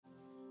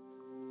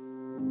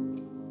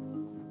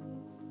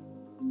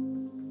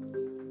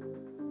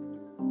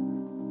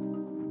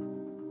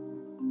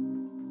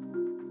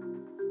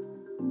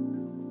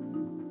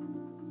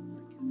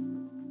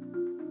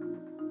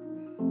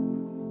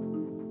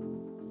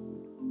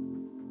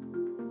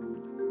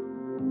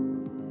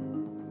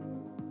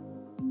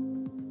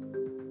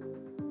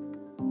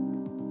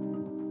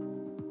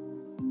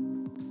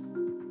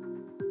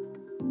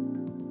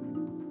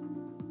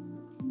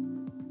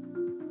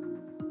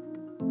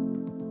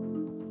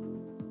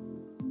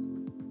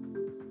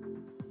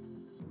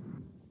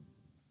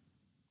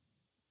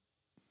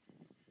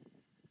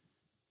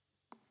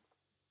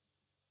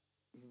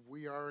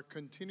We are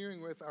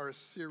continuing with our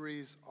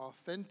series,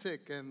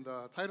 Authentic, and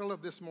the title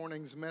of this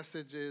morning's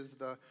message is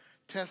The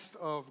Test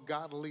of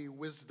Godly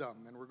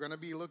Wisdom. And we're going to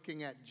be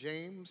looking at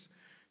James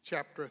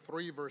chapter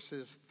 3,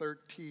 verses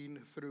 13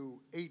 through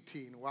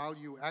 18. While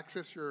you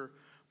access your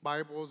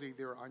Bibles,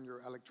 either on your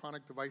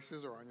electronic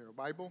devices or on your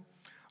Bible,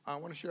 I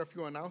want to share a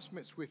few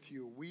announcements with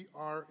you. We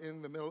are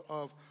in the middle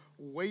of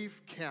Wave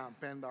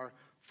Camp, and our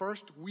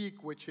first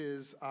week, which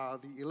is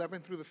the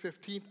 11th through the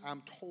 15th,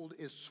 I'm told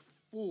is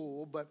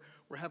full, but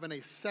we're having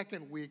a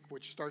second week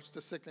which starts the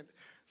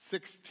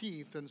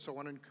 16th, and so I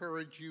want to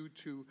encourage you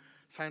to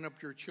sign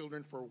up your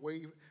children for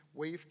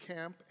Wave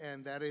Camp,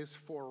 and that is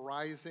for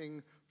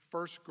rising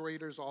first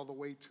graders all the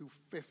way to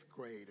fifth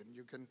grade, and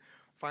you can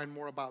find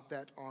more about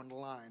that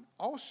online.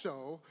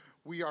 Also,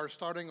 we are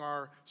starting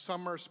our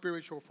summer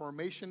spiritual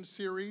formation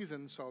series,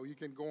 and so you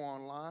can go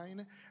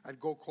online at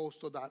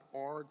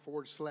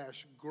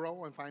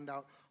gocoastal.org/grow and find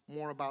out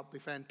more about the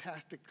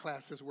fantastic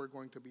classes we're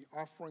going to be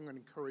offering, and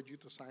encourage you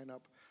to sign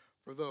up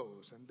for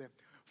those. And then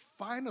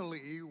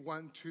finally,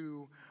 want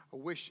to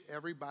wish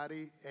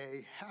everybody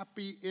a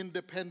happy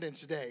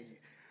Independence Day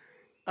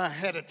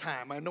ahead of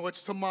time. I know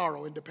it's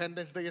tomorrow.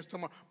 Independence Day is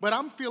tomorrow. But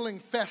I'm feeling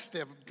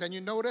festive. Can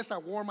you notice? I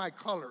wore my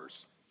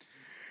colors.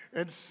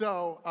 And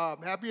so,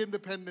 happy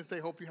Independence Day.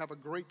 Hope you have a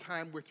great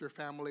time with your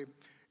family.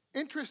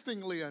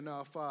 Interestingly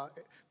enough,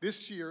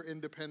 this year,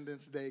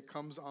 Independence Day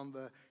comes on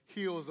the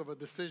heels of a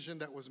decision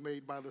that was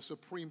made by the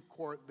Supreme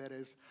Court that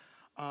is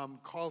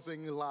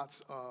causing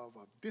lots of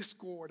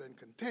discord and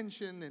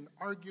contention and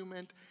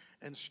argument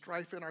and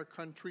strife in our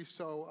country.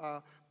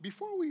 So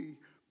before we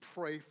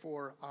pray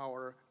for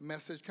our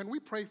message, can we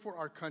pray for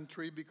our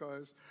country?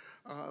 Because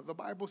the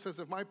Bible says,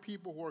 if my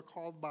people who are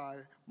called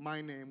by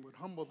my name would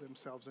humble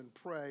themselves and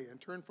pray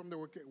and turn from their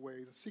wicked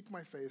ways and seek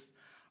my face,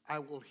 I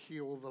will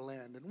heal the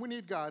land. And we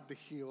need God to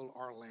heal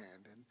our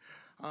land. And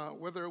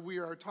whether we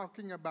are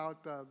talking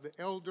about the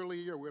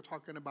elderly, or we're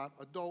talking about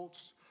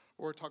adults,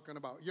 or we're talking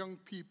about young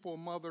people,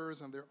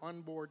 mothers, and their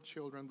unborn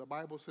children, the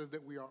Bible says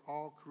that we are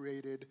all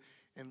created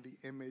in the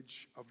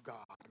image of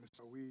God. And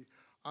so we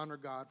honor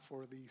God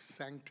for the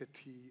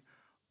sanctity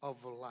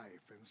of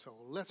life. And so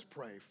let's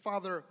pray.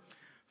 Father,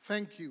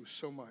 thank you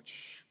so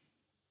much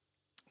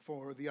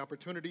for the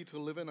opportunity to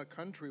live in a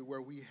country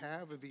where we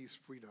have these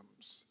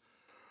freedoms.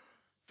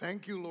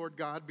 Thank you, Lord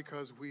God,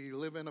 because we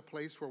live in a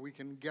place where we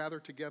can gather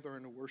together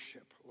and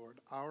worship.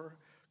 Lord, our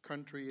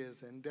country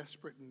is in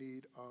desperate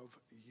need of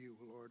you,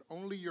 Lord.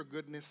 Only your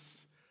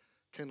goodness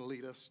can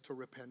lead us to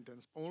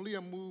repentance. Only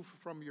a move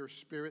from your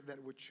Spirit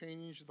that would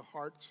change the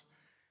hearts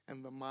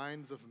and the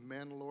minds of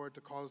men, Lord,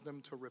 to cause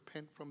them to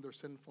repent from their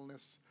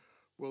sinfulness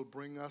will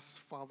bring us,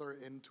 Father,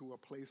 into a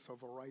place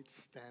of a right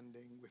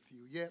standing with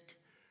you. Yet,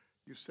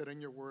 you said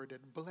in your word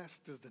that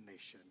blessed is the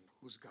nation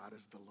whose God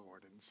is the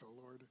Lord. And so,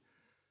 Lord,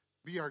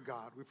 be our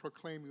God. We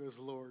proclaim you as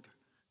Lord,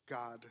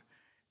 God,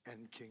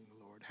 and King,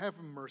 Lord. Have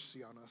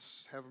mercy on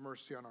us. Have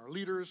mercy on our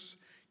leaders.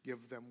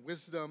 Give them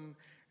wisdom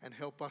and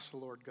help us,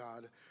 Lord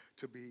God,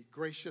 to be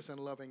gracious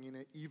and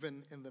loving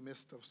even in the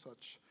midst of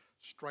such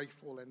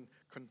strifeful and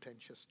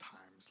contentious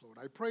times, Lord.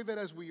 I pray that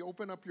as we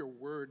open up your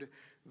word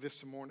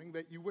this morning,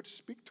 that you would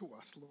speak to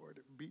us,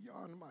 Lord,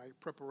 beyond my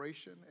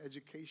preparation,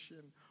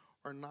 education,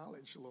 or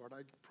knowledge, Lord.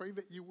 I pray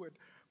that you would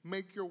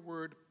make your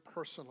word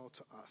personal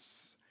to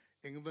us.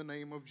 In the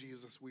name of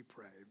Jesus, we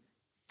pray.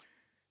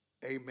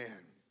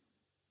 Amen.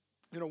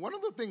 You know, one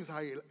of the things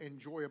I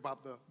enjoy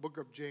about the book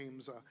of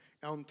James,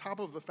 on top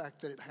of the fact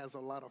that it has a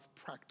lot of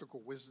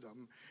practical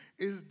wisdom,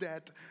 is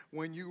that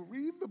when you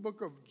read the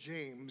book of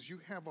James, you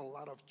have a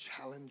lot of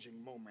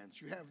challenging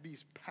moments. You have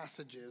these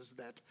passages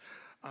that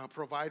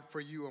provide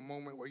for you a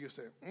moment where you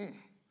say,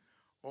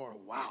 or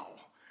wow.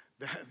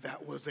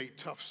 That was a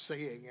tough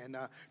saying. And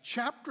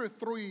chapter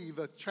 3,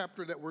 the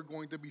chapter that we're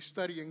going to be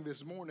studying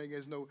this morning,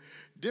 is no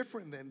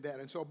different than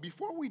that. And so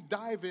before we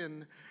dive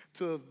in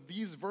to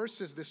these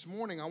verses this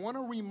morning, I want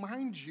to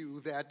remind you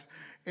that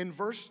in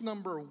verse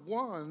number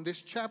 1,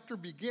 this chapter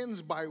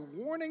begins by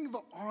warning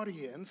the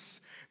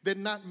audience that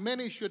not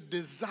many should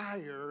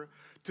desire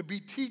to be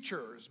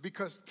teachers,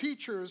 because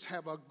teachers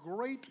have a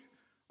great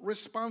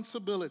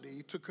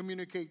responsibility to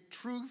communicate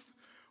truth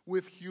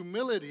with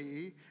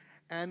humility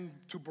and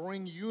to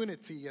bring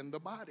unity in the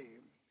body.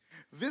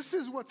 This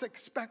is what's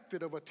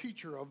expected of a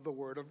teacher of the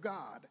Word of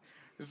God.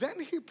 Then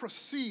he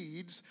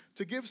proceeds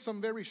to give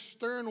some very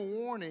stern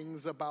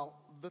warnings about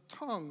the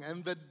tongue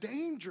and the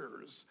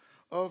dangers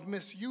of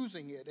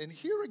misusing it. And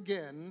here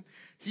again,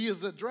 he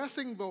is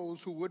addressing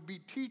those who would be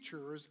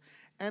teachers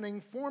and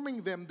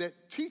informing them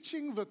that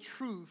teaching the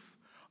truth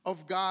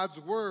of God's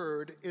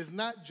word is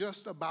not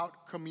just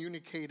about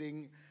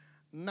communicating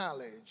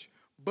knowledge,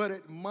 but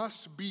it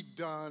must be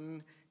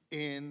done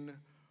in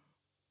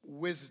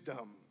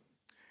wisdom.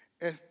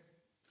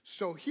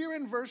 So here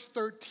in verse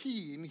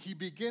 13, he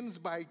begins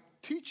by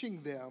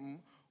teaching them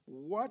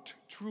what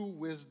true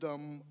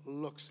wisdom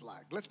looks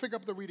like. Let's pick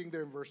up the reading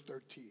there in verse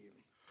 13.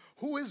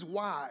 Who is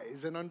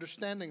wise and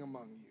understanding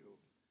among you?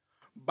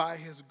 By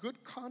his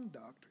good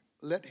conduct,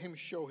 let him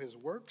show his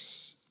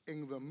works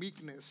in the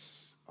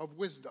meekness of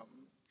wisdom.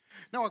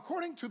 Now,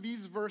 according to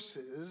these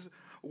verses,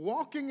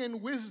 walking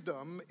in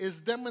wisdom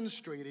is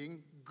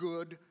demonstrating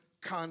good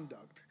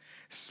conduct,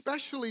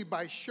 especially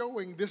by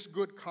showing this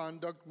good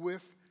conduct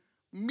with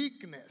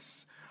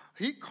meekness.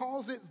 He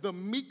calls it the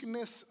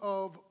meekness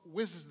of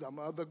wisdom.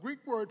 The Greek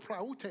word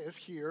prautes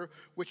here,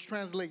 which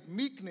translates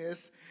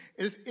meekness,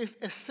 is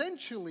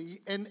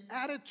essentially an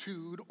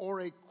attitude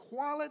or a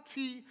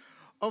quality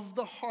of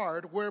the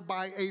heart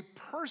whereby a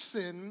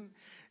person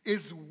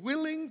is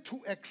willing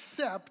to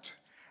accept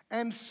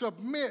and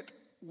submit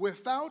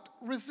without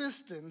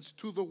resistance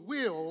to the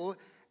will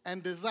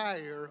and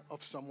desire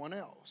of someone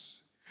else.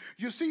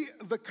 You see,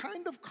 the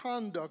kind of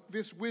conduct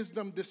this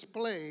wisdom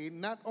display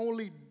not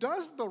only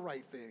does the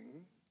right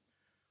thing,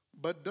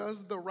 but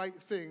does the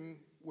right thing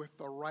with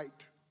the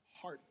right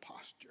heart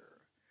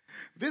posture.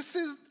 This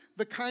is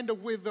the kind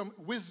of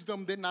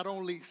wisdom that not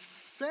only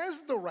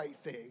says the right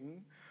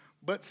thing,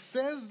 but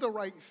says the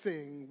right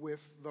thing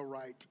with the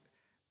right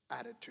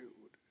attitude.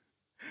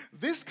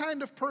 This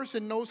kind of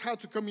person knows how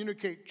to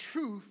communicate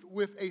truth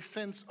with a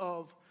sense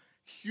of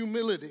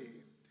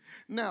humility.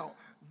 Now,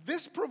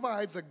 this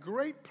provides a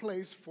great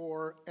place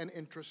for an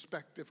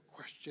introspective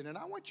question. And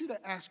I want you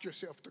to ask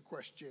yourself the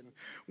question,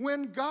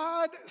 when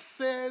God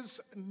says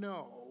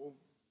no,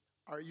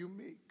 are you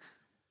meek?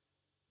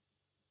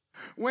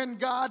 When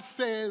God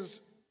says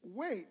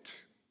wait,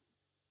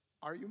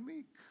 are you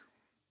meek?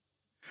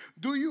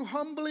 Do you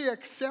humbly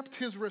accept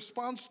his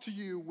response to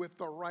you with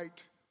the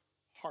right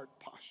heart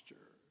posture?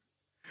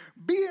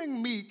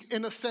 Being meek,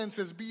 in a sense,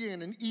 is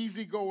being an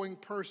easygoing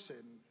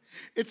person.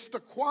 It's the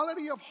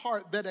quality of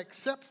heart that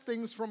accepts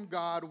things from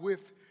God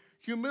with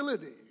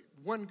humility.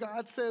 When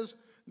God says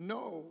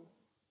no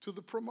to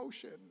the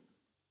promotion,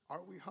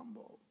 are we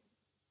humble?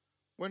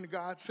 When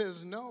God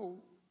says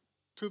no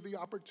to the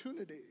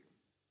opportunity,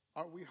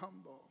 are we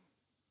humble?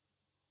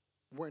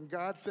 When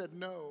God said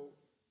no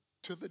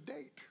to the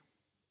date,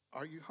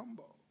 are you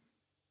humble?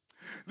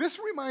 This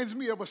reminds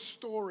me of a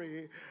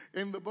story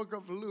in the book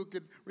of Luke.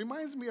 It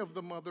reminds me of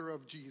the mother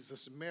of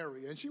Jesus,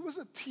 Mary. And she was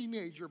a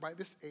teenager by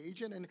this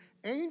age, and an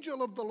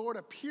angel of the Lord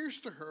appears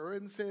to her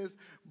and says,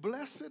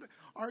 "Blessed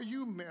are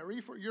you, Mary,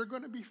 for you're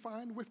going to be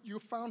you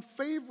found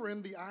favor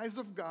in the eyes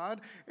of God.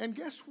 And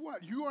guess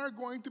what? You are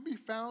going to be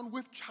found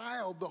with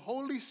child. The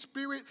Holy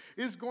Spirit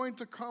is going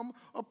to come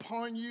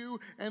upon you,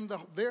 and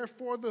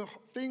therefore the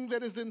thing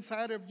that is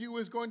inside of you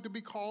is going to be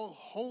called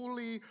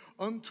holy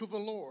unto the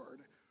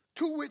Lord."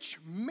 To which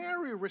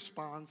Mary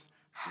responds,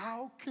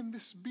 "How can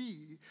this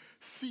be,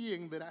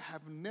 seeing that I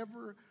have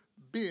never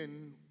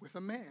been with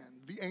a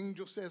man?" The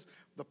angel says,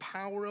 "The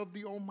power of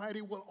the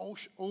Almighty will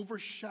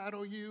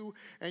overshadow you,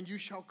 and you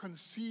shall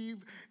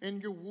conceive in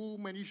your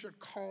womb, and you shall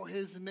call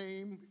his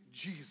name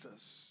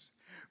Jesus."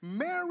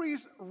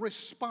 Mary's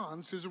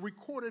response is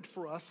recorded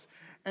for us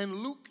in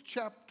Luke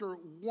chapter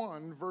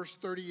 1, verse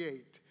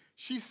 38.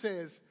 She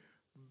says,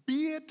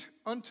 "Be it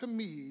unto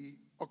me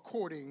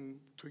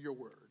according to your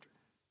word."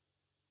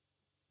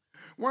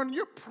 When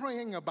you're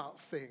praying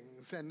about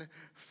things and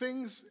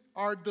things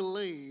are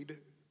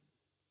delayed,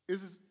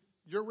 is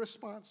your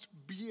response,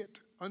 "Be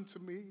it unto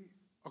me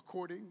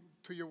according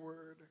to your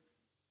word"?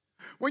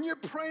 When you're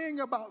praying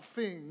about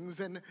things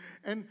and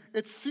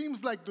it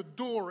seems like the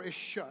door is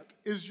shut,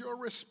 is your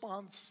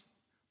response,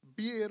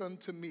 "Be it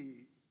unto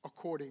me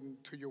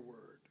according to your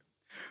word"?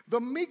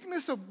 The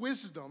meekness of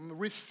wisdom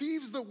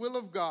receives the will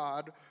of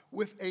God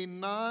with a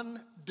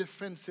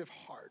non-defensive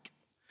heart.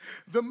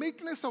 The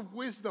meekness of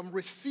wisdom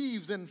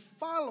receives and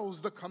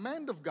follows the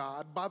command of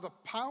God by the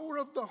power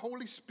of the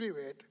Holy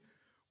Spirit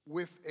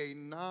with a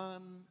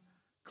non-combative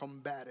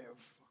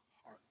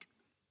heart.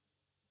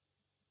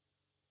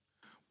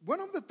 One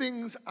of the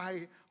things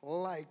I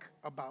like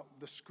about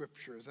the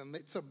scriptures, and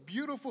it's a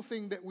beautiful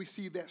thing that we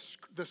see that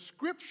the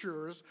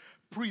scriptures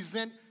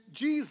present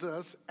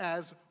Jesus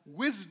as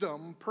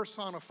wisdom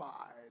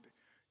personified.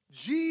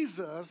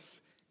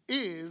 Jesus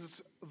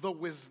is the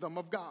wisdom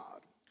of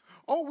God.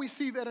 Oh, we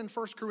see that in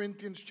 1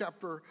 Corinthians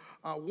chapter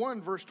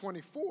 1, verse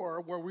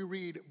 24, where we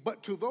read,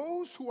 "But to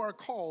those who are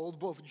called,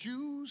 both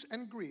Jews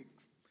and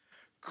Greeks,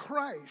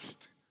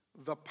 Christ,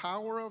 the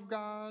power of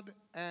God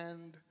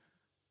and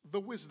the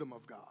wisdom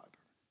of God."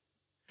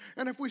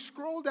 And if we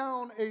scroll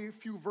down a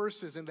few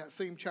verses in that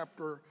same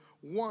chapter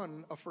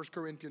 1 of 1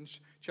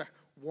 Corinthians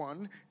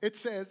 1, it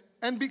says,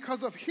 "And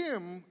because of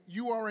him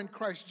you are in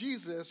Christ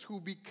Jesus, who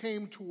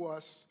became to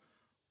us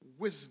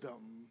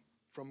wisdom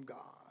from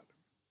God."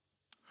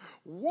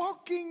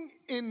 Walking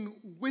in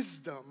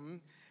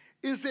wisdom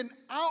is an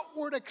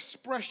outward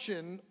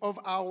expression of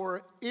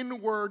our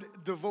inward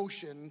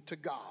devotion to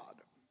God.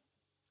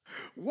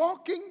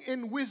 Walking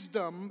in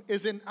wisdom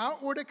is an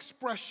outward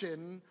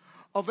expression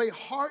of a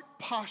heart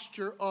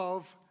posture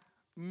of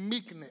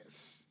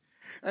meekness.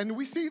 And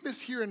we see this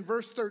here in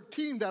verse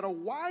 13, that a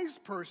wise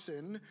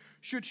person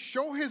should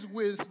show his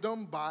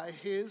wisdom by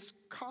his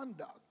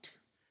conduct.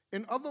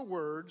 In other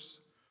words,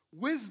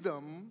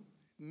 wisdom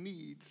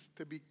needs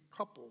to be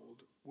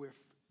coupled with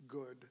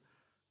good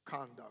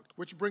conduct.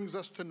 Which brings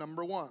us to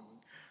number one.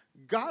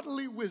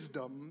 Godly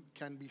wisdom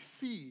can be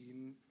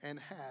seen and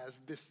has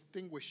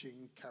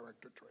distinguishing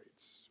character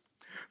traits.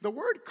 The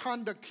word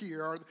conduct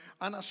here, or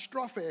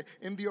anastrophe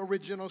in the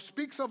original,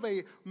 speaks of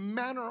a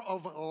manner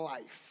of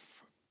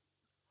life,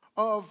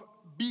 of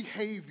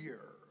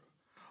behavior,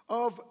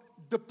 of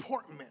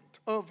deportment,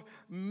 of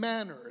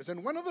manners.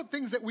 And one of the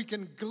things that we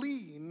can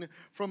glean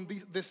from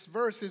this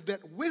verse is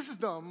that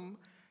wisdom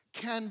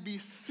can be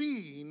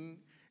seen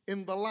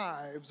in the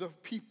lives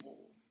of people.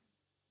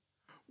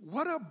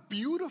 What a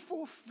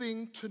beautiful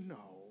thing to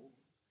know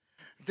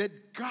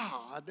that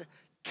God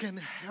can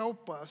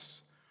help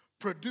us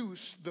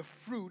produce the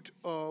fruit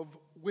of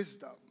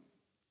wisdom.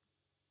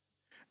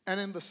 And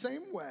in the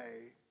same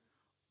way,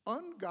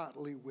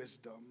 ungodly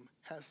wisdom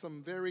has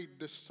some very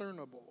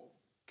discernible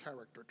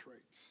character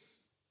traits.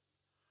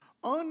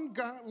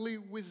 Ungodly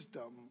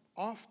wisdom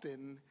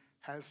often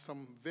has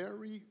some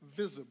very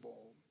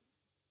visible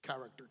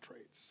character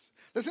traits.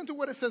 Listen to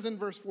what it says in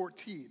verse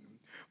 14.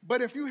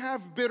 But if you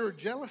have bitter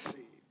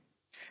jealousy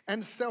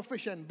and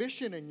selfish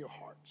ambition in your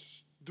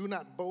hearts, do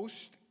not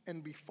boast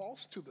and be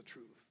false to the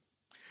truth.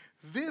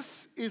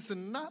 This is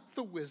not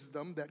the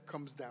wisdom that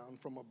comes down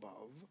from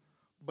above,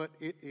 but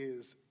it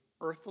is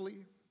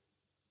earthly,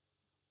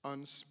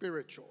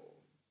 unspiritual,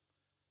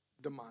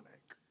 demonic.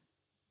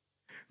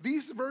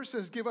 These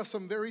verses give us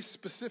some very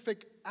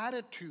specific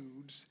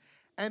attitudes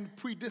and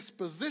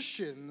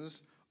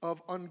predispositions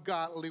of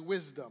ungodly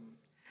wisdom.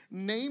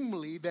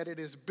 Namely, that it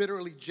is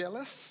bitterly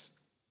jealous,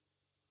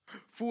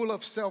 full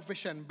of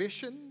selfish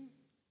ambition,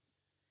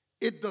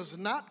 it does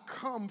not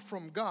come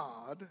from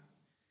God,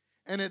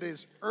 and it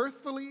is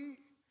earthly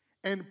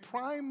and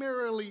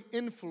primarily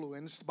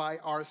influenced by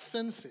our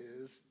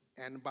senses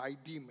and by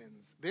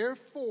demons.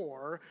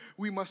 Therefore,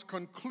 we must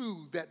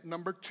conclude that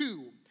number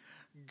two,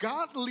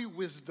 godly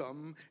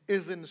wisdom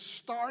is in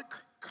stark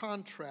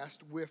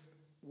contrast with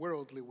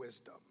worldly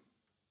wisdom.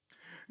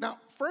 Now,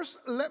 first,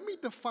 let me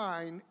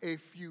define a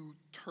few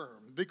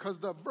terms, because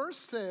the verse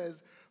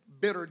says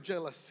bitter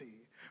jealousy.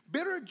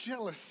 Bitter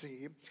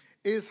jealousy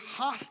is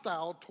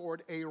hostile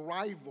toward a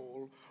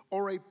rival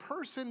or a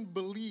person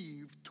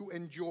believed to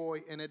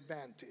enjoy an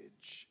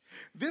advantage.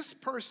 This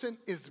person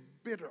is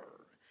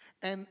bitter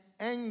and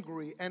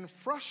angry and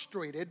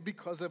frustrated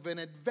because of an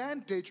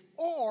advantage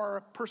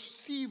or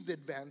perceived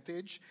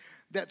advantage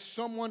that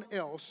someone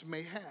else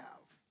may have.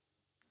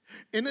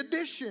 In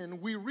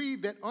addition, we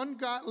read that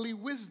ungodly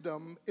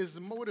wisdom is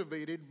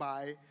motivated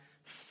by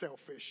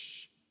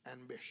selfish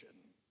ambition.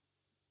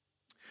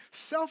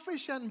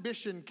 Selfish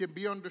ambition can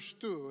be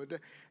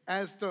understood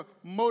as the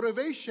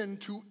motivation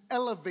to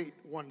elevate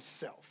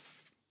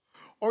oneself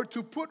or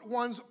to put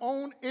one's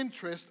own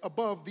interest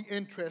above the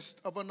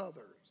interest of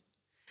another.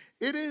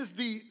 It is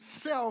the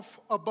self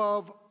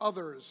above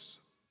others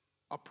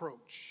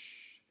approach.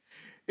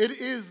 It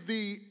is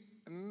the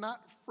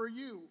not for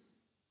you,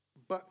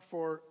 but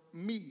for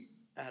me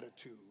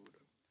attitude.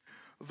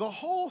 The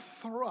whole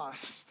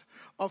thrust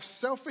of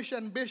selfish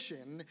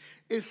ambition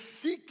is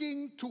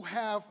seeking to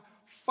have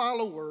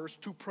followers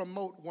to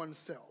promote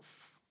oneself.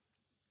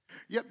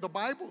 Yet the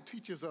Bible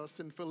teaches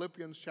us in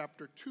Philippians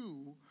chapter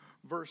 2,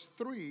 verse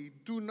 3,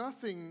 do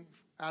nothing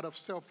out of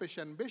selfish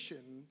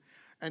ambition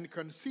and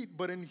conceit,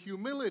 but in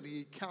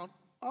humility count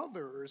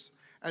others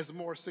as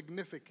more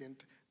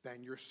significant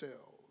than yourselves.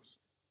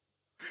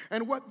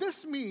 And what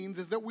this means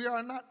is that we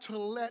are not to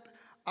let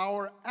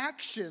our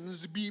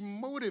actions be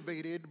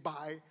motivated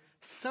by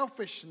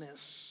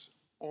selfishness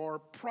or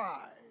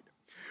pride.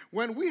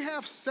 When we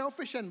have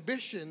selfish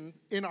ambition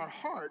in our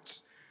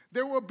hearts,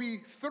 there will be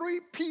three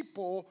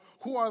people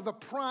who are the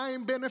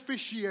prime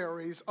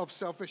beneficiaries of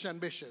selfish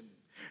ambition.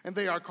 And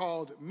they are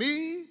called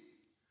me,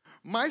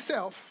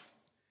 myself,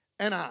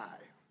 and I.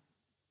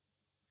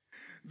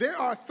 There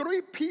are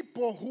three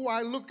people who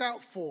I look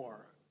out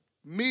for: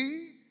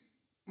 me,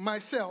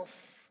 myself,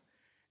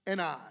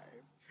 and I.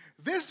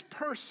 This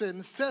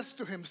person says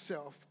to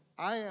himself,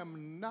 I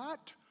am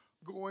not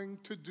going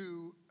to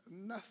do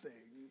nothing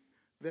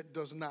that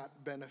does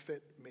not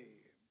benefit me.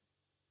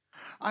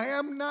 I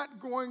am not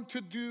going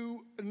to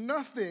do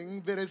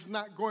nothing that is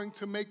not going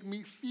to make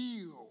me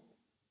feel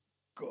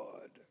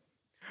good.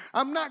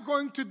 I'm not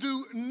going to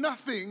do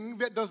nothing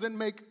that doesn't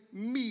make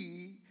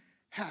me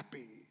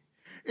happy.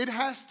 It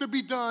has to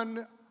be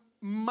done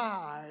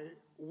my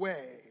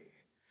way.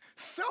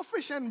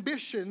 Selfish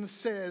ambition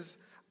says,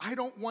 I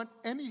don't want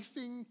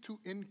anything to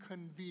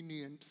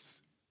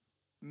inconvenience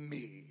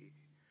me.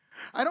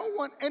 I don't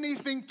want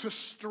anything to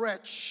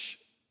stretch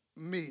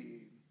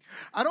me.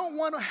 I don't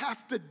want to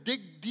have to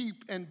dig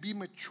deep and be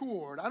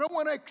matured. I don't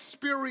want to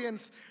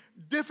experience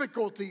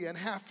difficulty and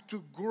have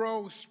to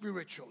grow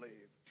spiritually.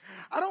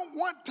 I don't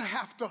want to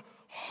have to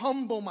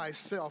humble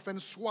myself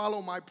and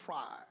swallow my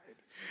pride.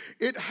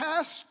 It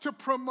has to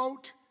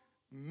promote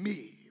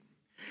me.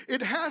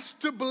 It has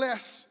to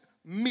bless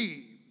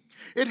me.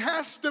 It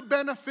has to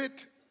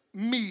benefit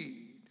me.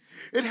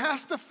 It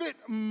has to fit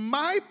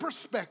my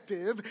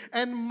perspective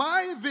and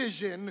my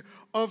vision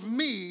of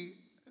me,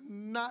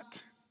 not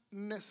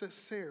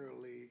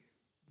necessarily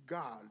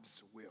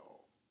God's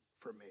will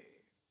for me.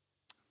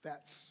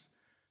 That's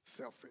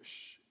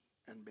selfish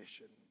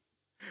ambition.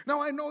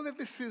 Now, I know that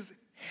this is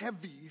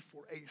heavy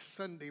for a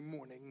Sunday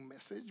morning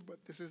message, but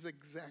this is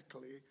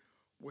exactly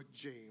what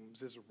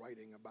James is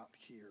writing about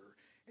here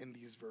in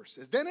these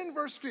verses. Then in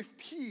verse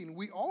 15,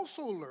 we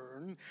also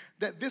learn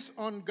that this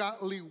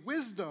ungodly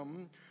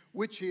wisdom,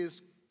 which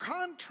is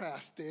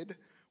contrasted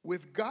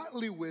with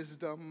godly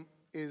wisdom,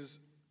 is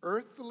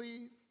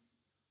earthly,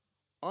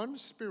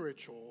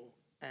 unspiritual,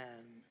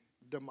 and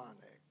demonic.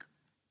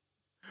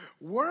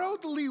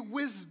 Worldly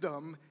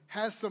wisdom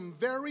has some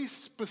very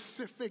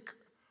specific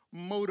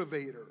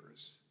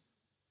motivators.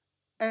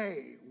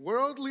 A,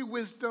 worldly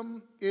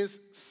wisdom is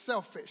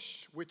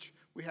selfish, which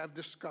we have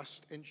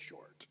discussed in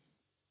short.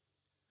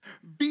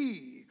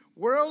 B,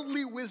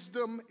 worldly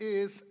wisdom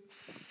is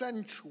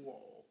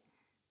sensual.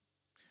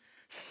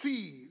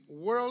 C,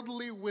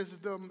 worldly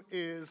wisdom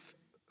is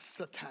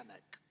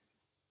satanic.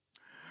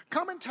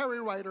 Commentary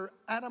writer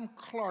Adam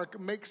Clarke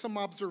makes some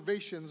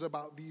observations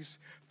about these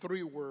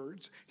three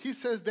words. He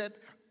says that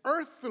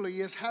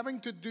earthly is having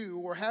to do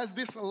or has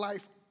this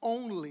life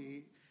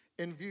only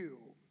in view.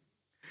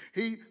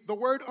 The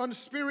word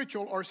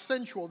unspiritual or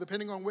sensual,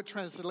 depending on what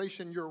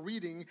translation you're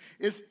reading,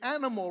 is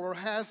animal or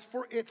has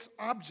for its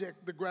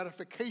object the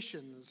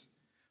gratifications,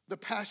 the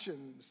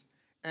passions,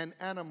 and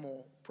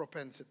animal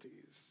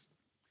propensities.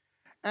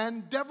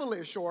 And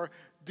devilish or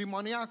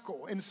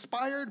demoniacal,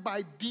 inspired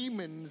by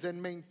demons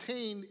and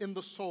maintained in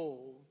the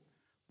soul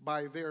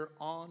by their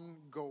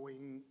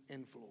ongoing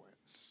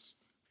influence.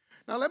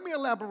 Now, let me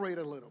elaborate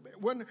a little bit.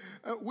 When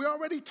we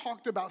already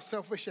talked about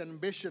selfish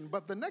ambition,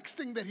 but the next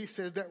thing that he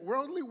says, that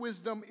worldly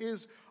wisdom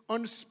is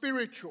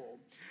unspiritual,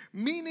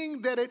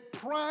 meaning that it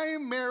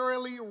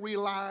primarily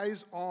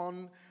relies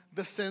on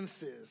the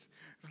senses.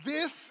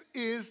 This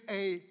is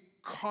a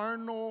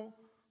carnal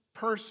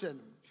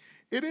person.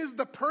 It is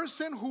the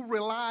person who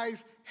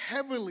relies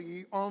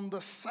heavily on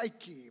the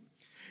psyche.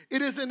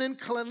 It is an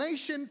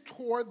inclination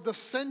toward the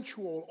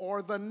sensual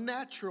or the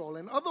natural.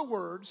 In other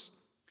words,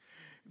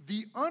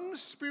 the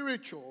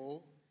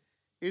unspiritual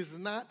is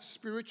not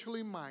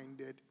spiritually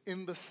minded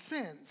in the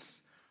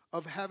sense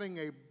of having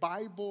a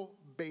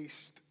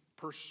Bible-based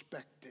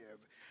perspective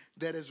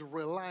that is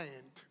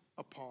reliant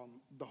upon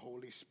the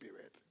Holy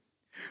Spirit.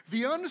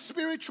 The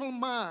unspiritual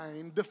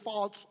mind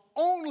defaults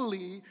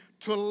only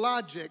to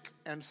logic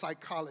and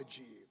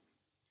psychology.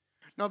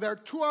 Now, there are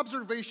two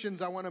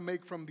observations I want to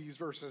make from these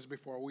verses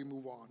before we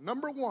move on.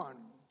 Number one,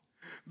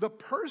 the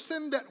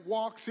person that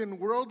walks in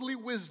worldly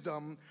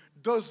wisdom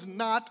does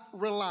not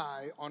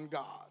rely on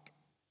God.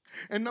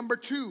 And number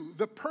two,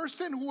 the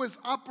person who is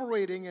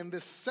operating in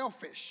this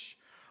selfish,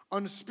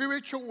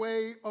 unspiritual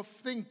way of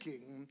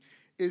thinking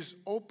is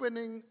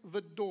opening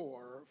the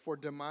door for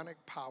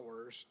demonic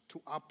powers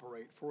to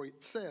operate, for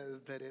it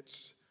says that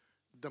it's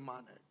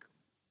demonic.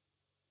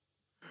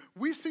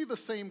 We see the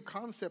same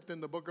concept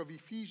in the book of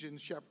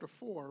Ephesians chapter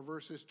 4,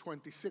 verses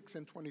 26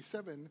 and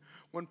 27,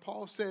 when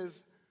Paul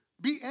says,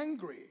 "Be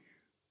angry,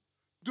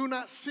 do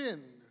not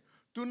sin,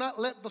 do not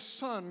let the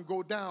sun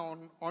go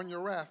down on your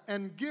wrath,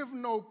 and give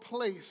no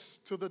place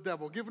to the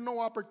devil, give no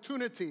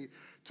opportunity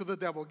to the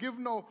devil, give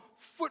no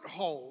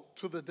foothold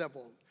to the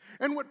devil."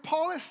 And what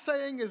Paul is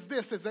saying is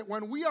this, is that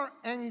when we are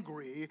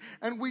angry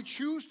and we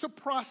choose to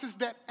process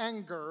that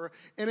anger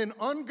in an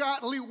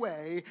ungodly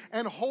way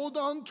and hold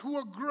on to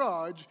a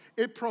grudge,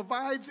 it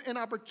provides an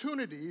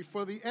opportunity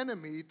for the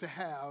enemy to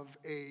have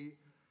a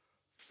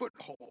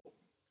foothold.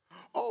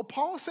 Oh,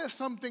 Paul says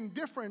something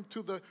different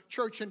to the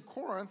church in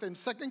Corinth. In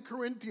 2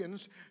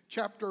 Corinthians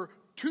chapter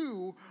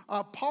 2,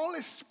 Paul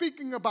is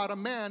speaking about a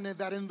man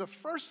that in the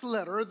first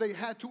letter they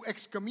had to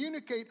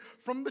excommunicate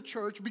from the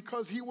church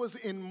because he was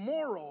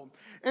immoral.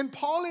 And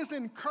Paul is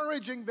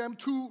encouraging them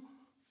to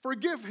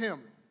forgive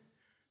him,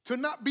 to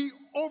not be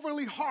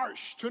overly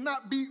harsh, to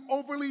not be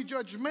overly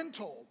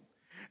judgmental.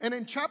 And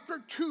in chapter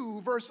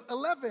 2, verse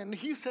 11,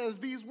 he says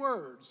these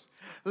words,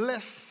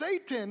 "Lest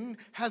Satan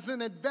has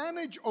an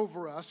advantage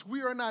over us,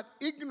 we are not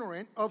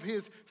ignorant of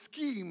his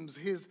schemes,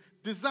 his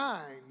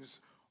designs,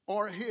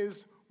 or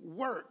his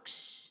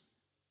works."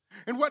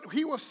 And what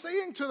he was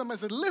saying to them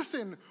is,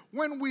 listen,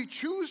 when we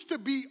choose to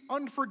be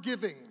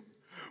unforgiving,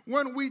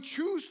 when we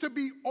choose to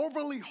be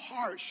overly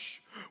harsh,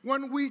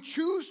 when we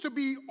choose to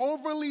be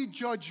overly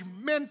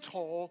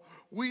judgmental,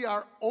 we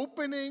are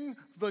opening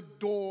the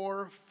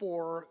door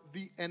for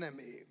the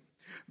enemy.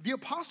 The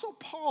Apostle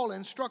Paul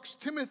instructs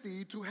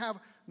Timothy to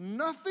have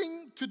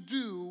nothing to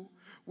do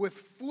with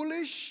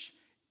foolish,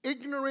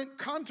 ignorant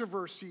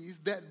controversies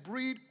that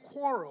breed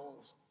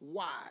quarrels.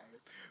 Why?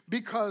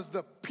 Because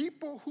the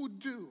people who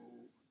do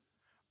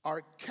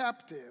are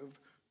captive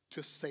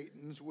to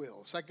Satan's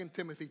will. 2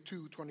 Timothy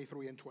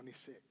 2:23 and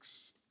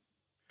 26.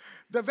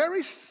 The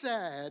very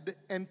sad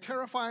and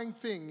terrifying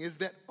thing is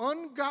that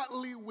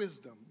ungodly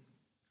wisdom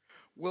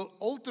will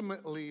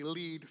ultimately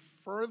lead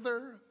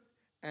further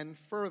and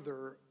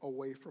further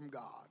away from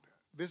God.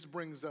 This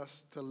brings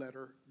us to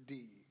letter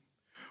D.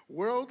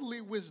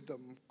 Worldly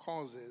wisdom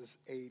causes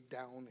a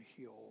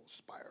downhill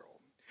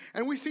spiral.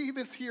 And we see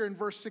this here in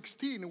verse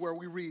 16 where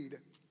we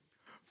read,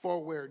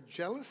 "For where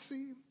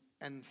jealousy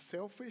and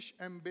selfish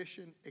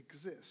ambition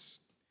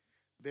exist,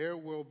 there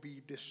will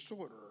be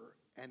disorder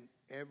and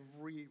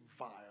every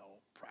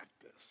vile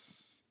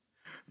practice."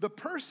 The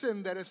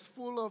person that is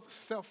full of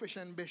selfish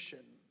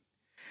ambition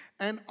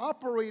and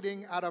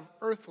operating out of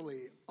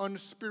earthly,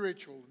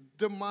 unspiritual,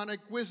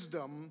 demonic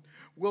wisdom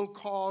will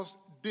cause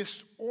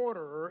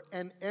disorder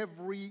and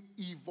every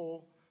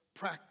evil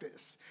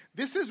practice.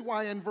 This is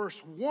why in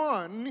verse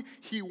 1,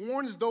 he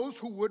warns those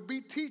who would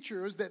be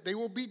teachers that they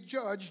will be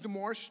judged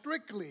more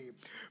strictly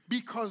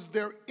because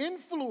their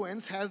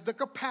influence has the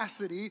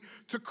capacity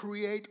to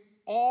create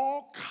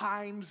all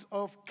kinds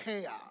of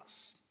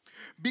chaos.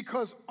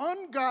 Because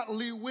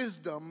ungodly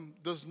wisdom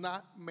does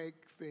not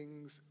make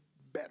things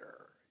better.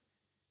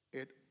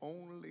 It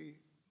only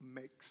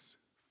makes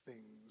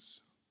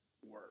things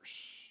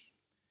worse.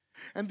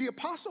 And the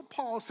Apostle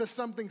Paul says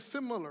something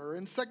similar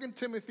in 2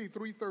 Timothy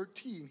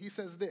 3:13. He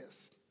says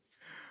this,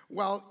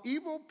 "While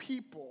evil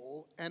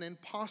people and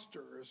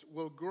impostors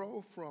will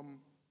grow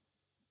from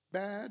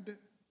bad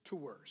to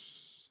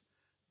worse,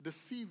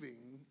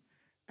 deceiving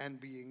and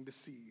being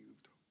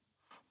deceived."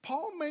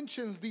 Paul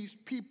mentions these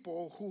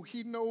people who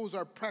he knows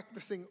are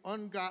practicing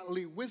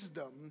ungodly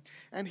wisdom,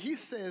 and he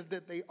says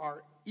that they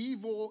are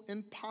evil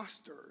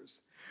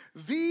impostors.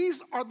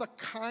 These are the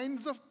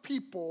kinds of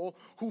people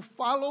who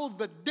follow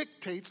the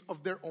dictates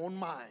of their own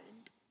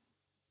mind.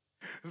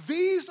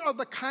 These are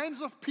the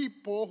kinds of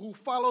people who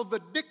follow the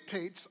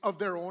dictates of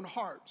their own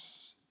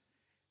hearts.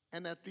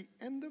 And at the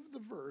end of the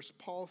verse,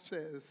 Paul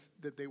says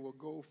that they will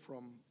go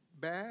from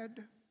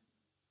bad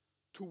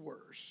to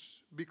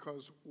worse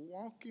because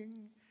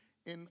walking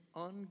in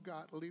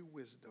ungodly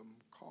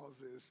wisdom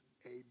causes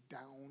a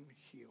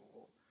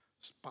downhill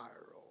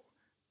spiral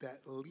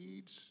that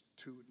leads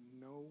to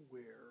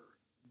nowhere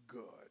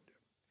good.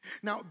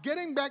 Now,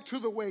 getting back to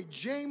the way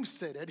James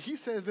said it, he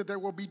says that there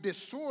will be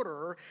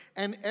disorder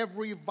and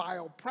every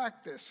vile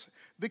practice.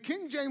 The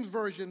King James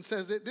Version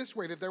says it this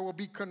way, that there will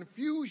be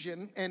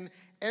confusion and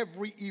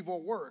every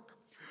evil work.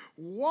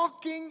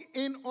 Walking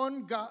in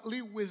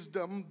ungodly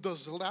wisdom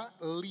does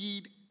not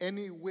lead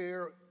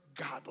anywhere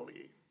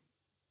godly.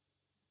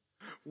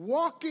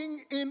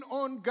 Walking in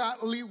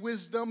ungodly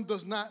wisdom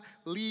does not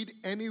lead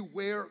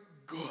anywhere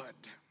good.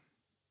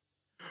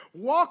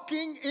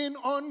 Walking in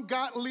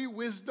ungodly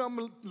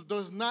wisdom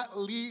does not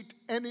lead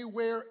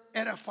anywhere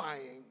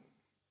edifying.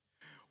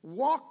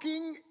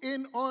 Walking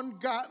in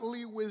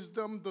ungodly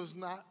wisdom does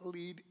not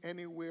lead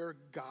anywhere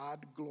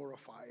God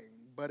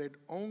glorifying, but it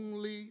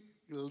only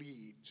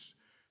leads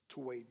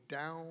to a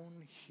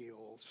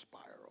downhill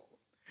spiral.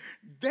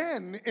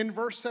 Then in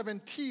verse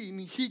 17,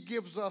 he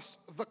gives us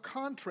the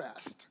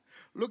contrast.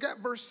 Look at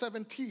verse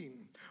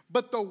 17.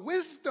 "But the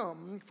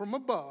wisdom from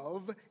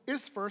above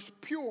is first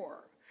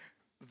pure,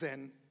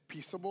 then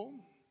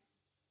peaceable,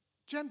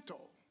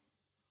 gentle,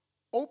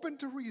 open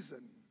to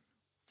reason,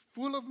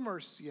 full of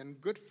mercy and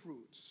good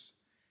fruits,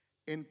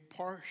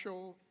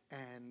 impartial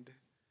and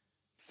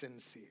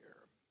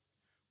sincere."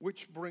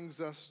 Which brings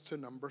us to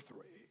number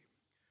 3.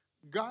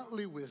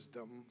 Godly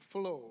wisdom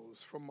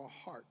flows from a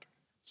heart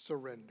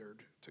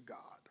surrendered to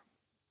God.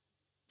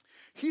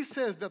 He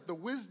says that the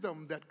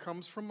wisdom that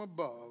comes from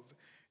above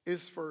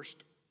is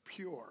first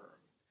pure.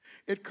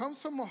 It comes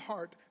from a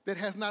heart that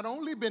has not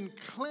only been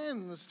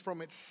cleansed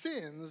from its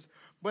sins,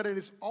 but it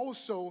is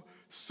also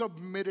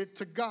submitted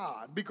to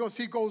God. Because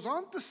he goes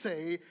on to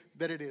say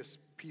that it is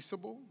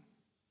peaceable,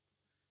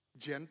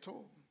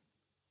 gentle,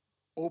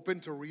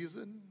 open to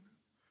reason,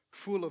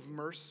 full of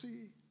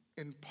mercy,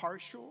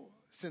 impartial,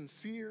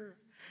 sincere.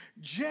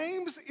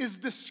 James is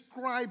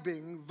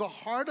describing the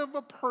heart of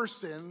a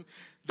person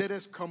that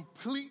is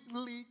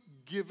completely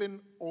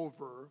given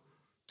over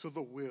to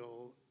the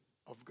will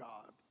of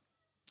God.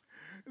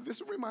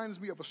 This reminds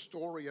me of a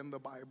story in the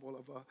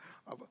Bible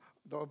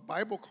the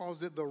Bible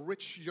calls it the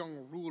rich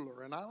young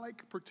ruler, and I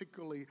like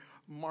particularly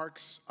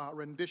Mark's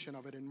rendition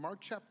of it. In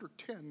Mark chapter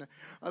 10,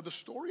 the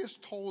story is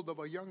told of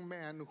a young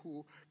man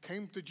who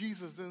came to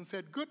Jesus and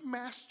said, "Good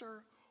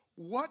master,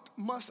 what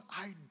must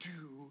I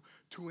do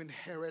to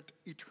inherit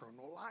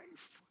eternal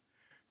life?"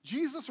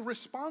 Jesus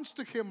responds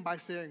to him by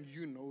saying,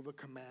 "You know the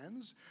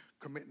commands: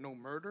 commit no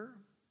murder,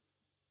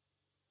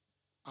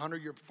 honor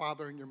your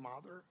father and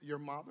your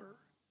mother."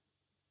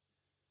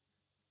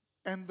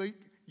 And the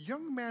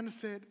young man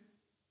said,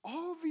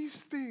 "All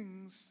these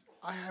things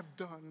I have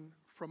done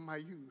from my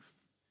youth."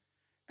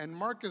 And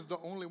Mark is the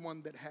only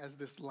one that has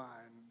this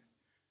line.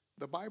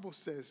 The Bible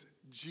says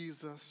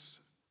Jesus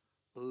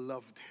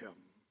loved him.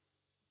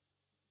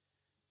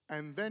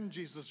 And then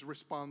Jesus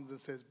responds and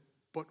says,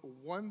 but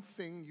one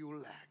thing you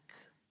lack.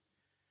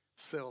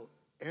 Sell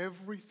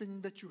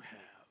everything that you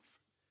have,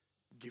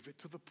 give it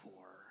to the poor,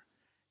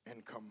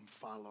 and come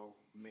follow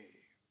me.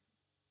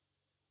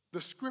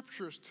 The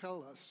scriptures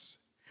tell us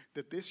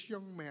that this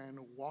young man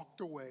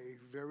walked away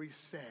very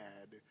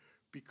sad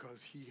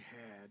because he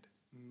had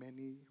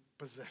many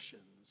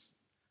possessions.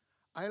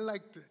 I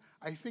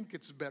think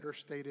it's better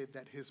stated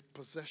that his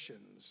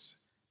possessions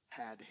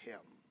had him.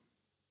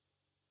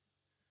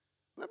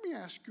 Let me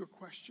ask you a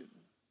question.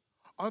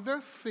 Are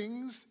there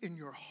things in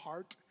your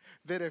heart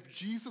that if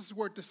Jesus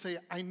were to say,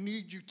 I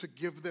need you to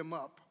give them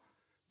up,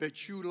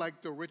 that you,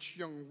 like the rich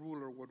young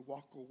ruler, would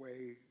walk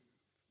away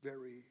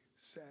very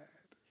sad?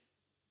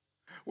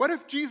 What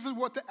if Jesus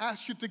were to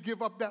ask you to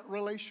give up that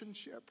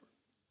relationship?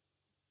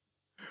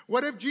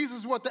 What if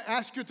Jesus were to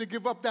ask you to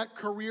give up that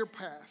career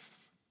path?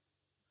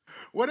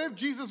 What if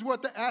Jesus were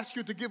to ask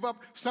you to give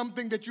up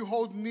something that you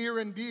hold near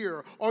and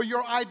dear, or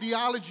your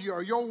ideology,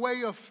 or your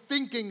way of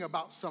thinking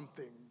about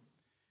something?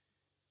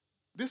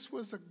 This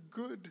was a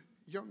good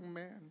young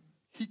man.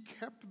 He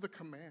kept the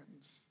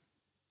commands.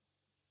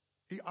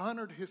 He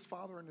honored his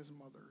father and his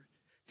mother.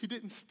 He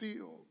didn't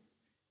steal.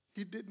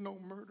 He did no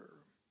murder.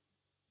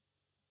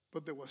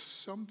 But there was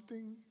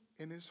something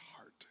in his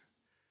heart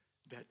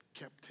that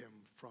kept him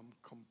from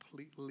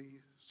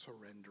completely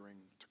surrendering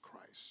to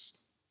Christ.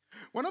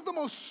 One of the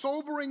most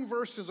sobering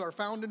verses are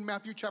found in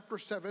Matthew chapter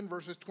 7,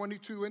 verses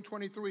 22 and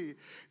 23.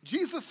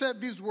 Jesus said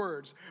these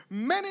words,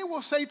 many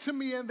will say to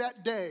me in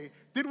that day,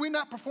 did we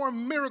not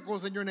perform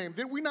miracles in your name?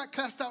 Did we not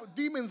cast out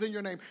demons in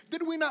your name?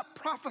 Did we not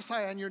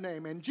prophesy in your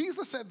name? And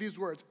Jesus said these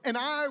words, and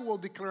I will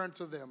declare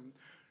unto them,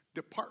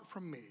 depart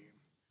from me,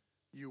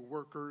 you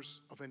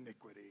workers of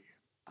iniquity.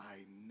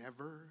 I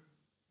never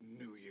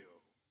knew you.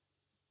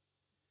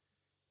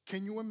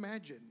 Can you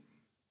imagine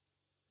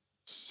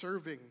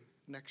serving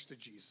next to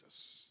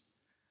Jesus,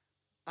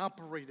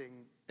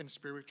 operating in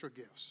spiritual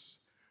gifts,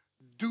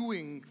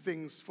 doing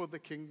things for the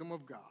kingdom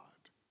of God,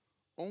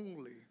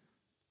 only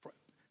for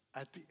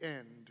at the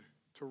end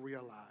to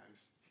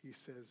realize, he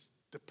says,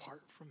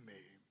 depart from me,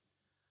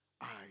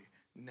 I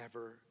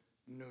never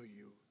knew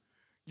you.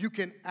 You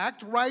can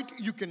act right,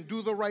 you can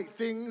do the right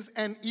things,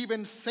 and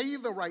even say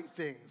the right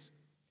things,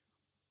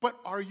 but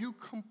are you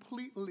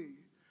completely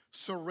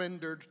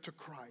surrendered to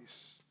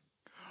Christ?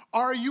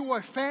 Are you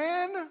a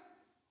fan?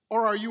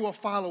 Or are you a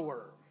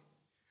follower?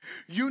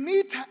 You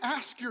need to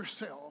ask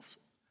yourself,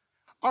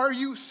 are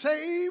you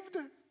saved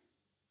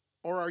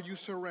or are you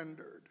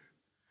surrendered?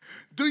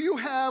 Do you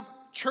have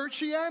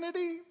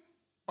churchianity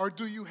or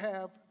do you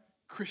have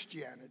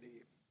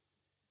Christianity?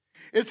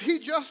 Is he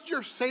just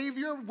your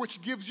Savior,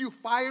 which gives you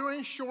fire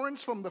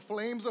insurance from the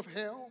flames of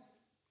hell?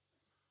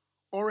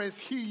 Or is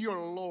he your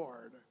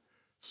Lord,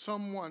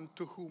 someone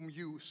to whom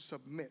you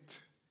submit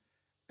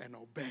and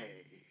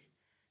obey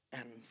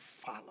and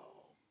follow?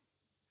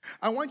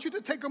 I want you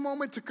to take a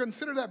moment to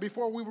consider that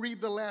before we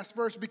read the last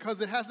verse, because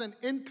it has an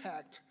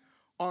impact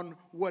on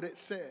what it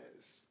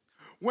says.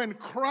 When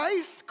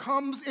Christ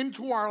comes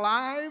into our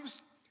lives,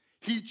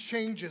 he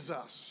changes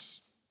us.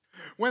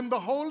 When the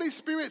Holy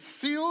Spirit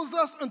seals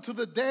us unto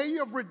the day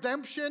of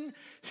redemption,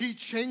 he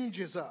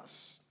changes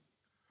us.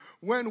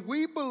 When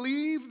we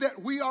believe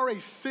that we are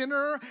a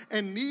sinner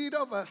in need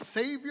of a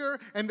Savior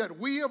and that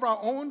we of our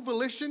own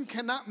volition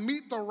cannot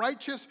meet the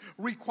righteous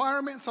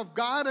requirements of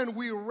God, and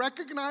we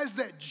recognize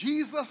that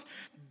Jesus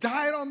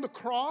died on the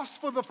cross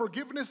for the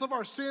forgiveness of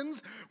our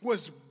sins,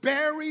 was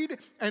buried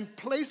and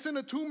placed in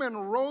a tomb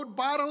and rose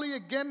bodily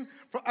again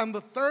on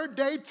the third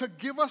day to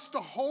give us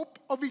the hope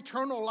of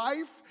eternal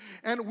life,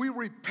 and we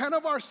repent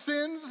of our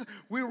sins,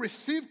 we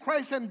receive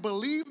Christ and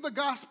believe the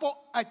gospel,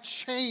 a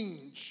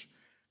change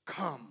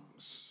comes.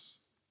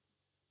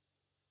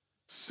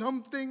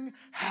 Something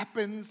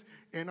happens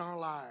in our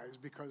lives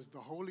because the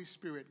Holy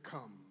Spirit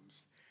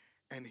comes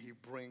and he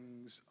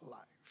brings life.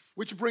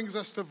 Which brings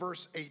us to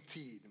verse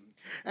 18.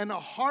 And a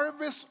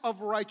harvest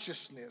of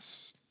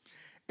righteousness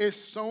is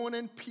sown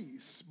in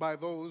peace by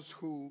those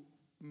who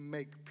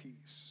make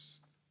peace.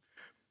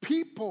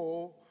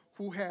 People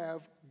who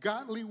have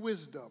godly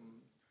wisdom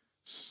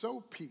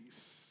sow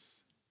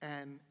peace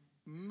and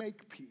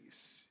make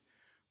peace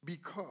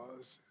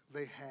because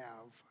they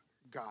have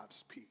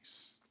God's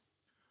peace.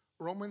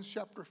 Romans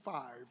chapter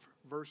 5,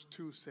 verse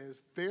 2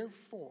 says,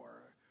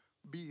 therefore,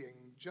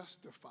 being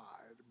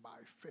justified by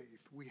faith,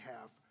 we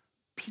have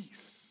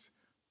peace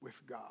with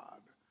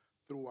God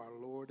through our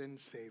Lord and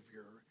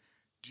Savior,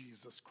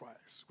 Jesus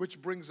Christ.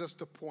 Which brings us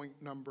to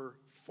point number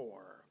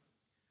 4.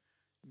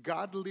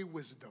 Godly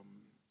wisdom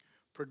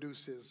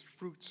produces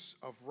fruits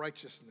of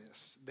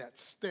righteousness that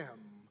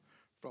stem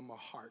from a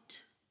heart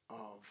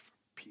of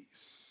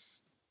peace.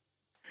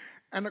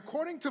 And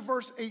according to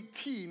verse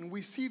 18,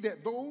 we see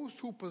that those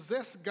who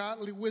possess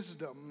godly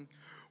wisdom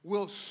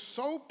will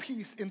sow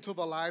peace into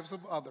the lives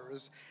of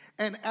others,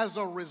 and as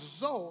a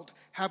result,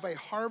 have a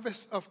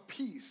harvest of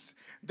peace.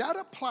 That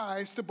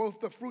applies to both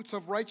the fruits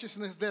of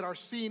righteousness that are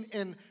seen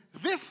in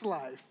this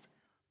life,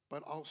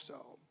 but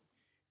also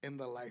in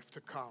the life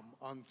to come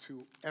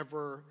unto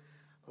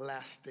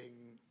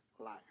everlasting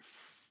life.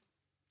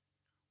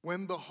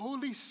 When the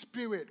Holy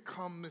Spirit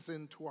comes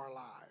into our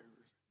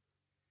lives,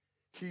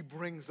 he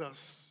brings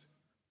us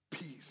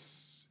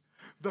peace.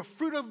 The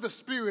fruit of the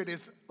Spirit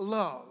is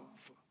love,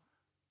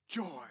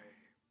 joy,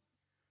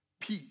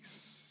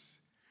 peace.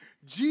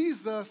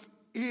 Jesus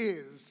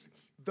is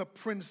the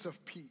Prince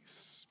of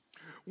Peace.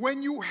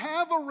 When you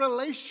have a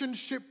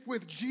relationship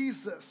with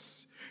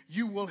Jesus,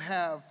 you will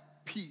have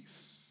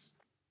peace.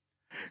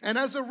 And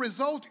as a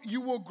result,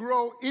 you will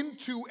grow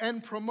into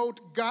and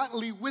promote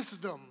godly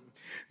wisdom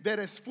that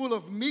is full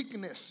of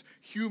meekness,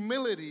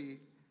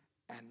 humility,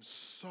 and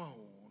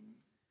sown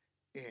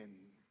in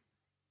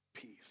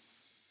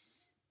peace.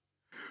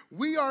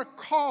 We are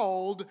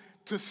called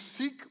to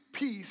seek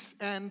peace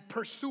and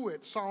pursue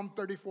it. Psalm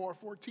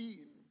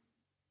 34:14.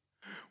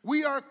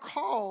 We are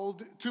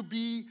called to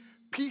be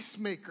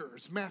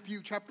peacemakers.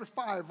 Matthew chapter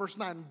 5, verse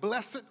 9.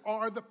 Blessed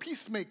are the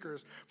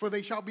peacemakers, for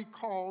they shall be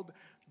called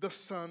the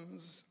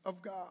sons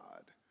of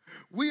God.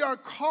 We are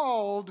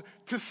called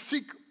to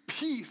seek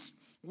peace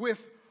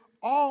with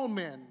all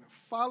men.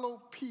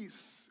 Follow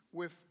peace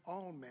with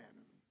all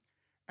men,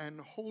 and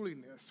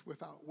holiness,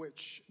 without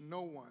which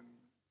no one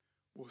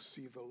will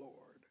see the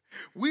Lord.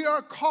 We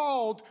are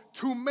called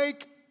to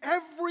make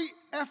every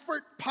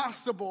effort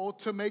possible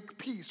to make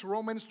peace.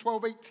 Romans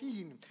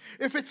 12:18.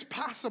 If it's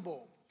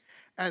possible,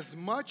 as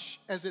much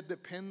as it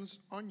depends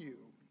on you,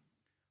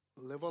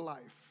 live a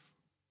life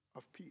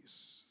of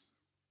peace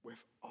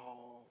with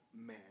all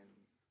men.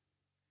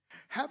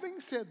 Having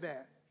said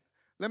that,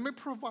 let me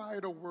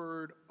provide a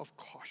word of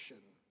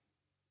caution.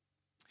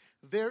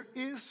 There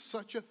is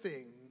such a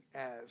thing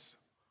as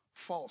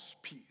false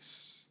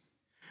peace.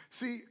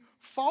 See,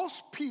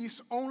 false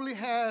peace only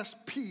has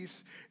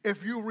peace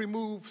if you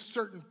remove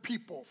certain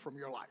people from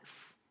your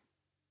life.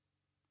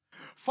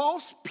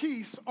 False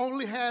peace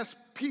only has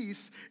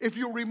peace if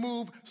you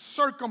remove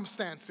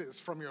circumstances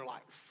from your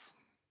life.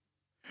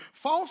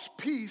 False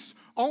peace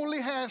only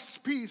has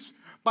peace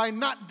by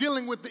not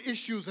dealing with the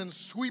issues and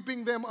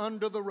sweeping them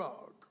under the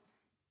rug.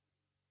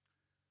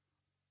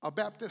 A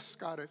Baptist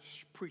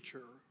Scottish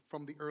preacher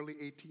from the early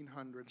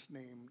 1800s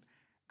named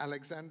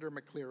Alexander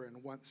MacLaren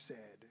once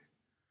said,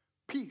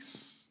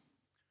 "Peace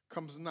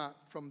comes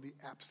not from the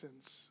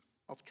absence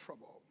of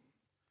trouble,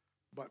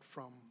 but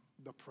from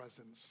the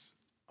presence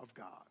of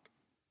God."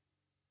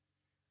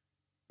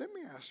 Let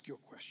me ask you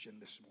a question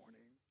this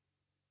morning.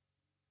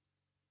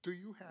 Do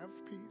you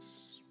have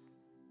peace?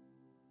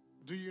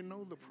 Do you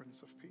know the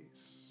Prince of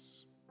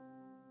Peace?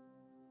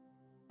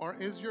 Or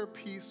is your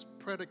peace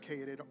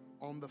predicated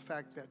on the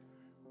fact that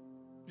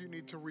you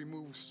need to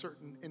remove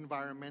certain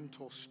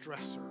environmental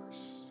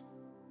stressors?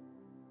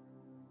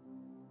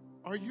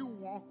 Are you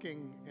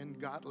walking in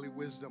godly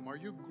wisdom? Are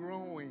you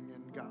growing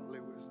in godly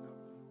wisdom?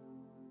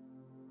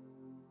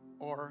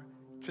 Or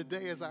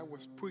today, as I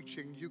was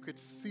preaching, you could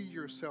see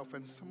yourself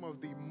in some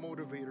of the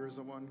motivators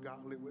of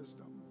ungodly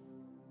wisdom.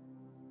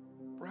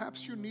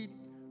 Perhaps you need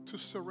to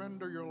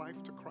surrender your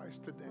life to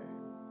Christ today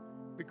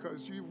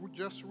because you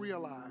just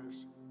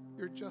realize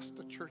you're just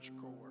a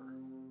churchgoer.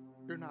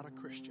 You're not a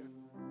Christian.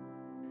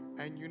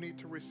 And you need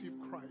to receive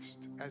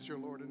Christ as your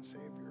Lord and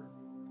Savior.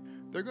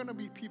 There are going to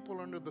be people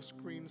under the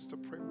screens to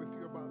pray with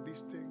you about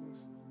these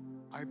things.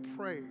 I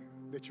pray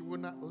that you will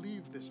not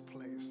leave this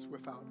place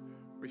without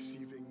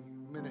receiving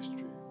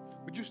ministry.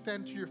 Would you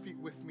stand to your feet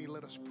with me?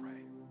 Let us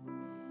pray.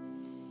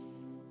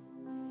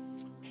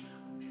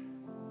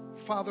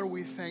 Father,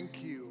 we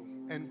thank you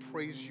and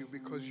praise you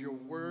because your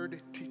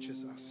word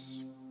teaches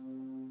us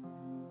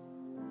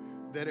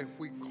that if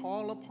we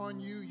call upon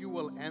you, you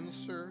will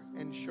answer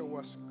and show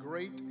us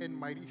great and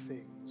mighty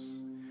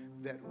things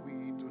that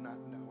we do not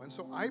know. And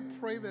so I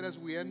pray that as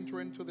we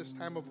enter into this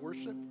time of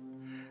worship,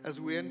 as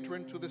we enter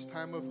into this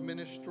time of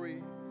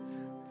ministry,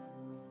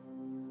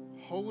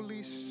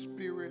 Holy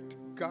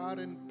Spirit,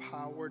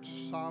 God-empowered,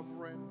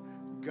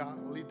 sovereign,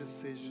 godly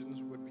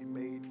decisions would be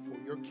made for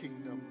your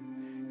kingdom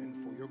and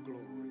for your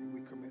glory.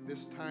 We commit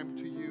this time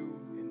to you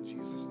in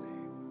Jesus' name.